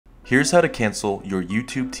Here's how to cancel your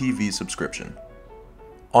YouTube TV subscription.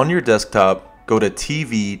 On your desktop, go to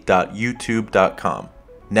tv.youtube.com.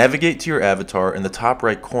 Navigate to your avatar in the top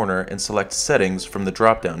right corner and select Settings from the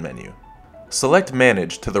drop-down menu. Select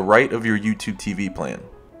Manage to the right of your YouTube TV plan.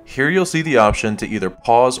 Here you'll see the option to either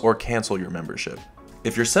pause or cancel your membership.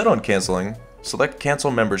 If you're set on canceling, select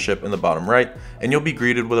Cancel Membership in the bottom right and you'll be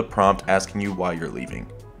greeted with a prompt asking you why you're leaving.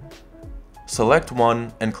 Select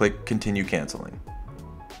one and click Continue Canceling.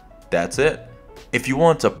 That's it. If you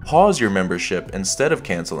want to pause your membership instead of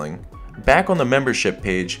canceling, back on the membership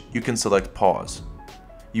page you can select Pause.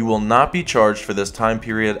 You will not be charged for this time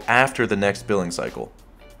period after the next billing cycle.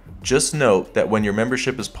 Just note that when your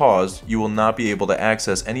membership is paused, you will not be able to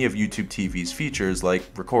access any of YouTube TV's features like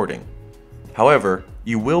recording. However,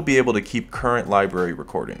 you will be able to keep current library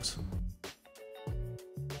recordings.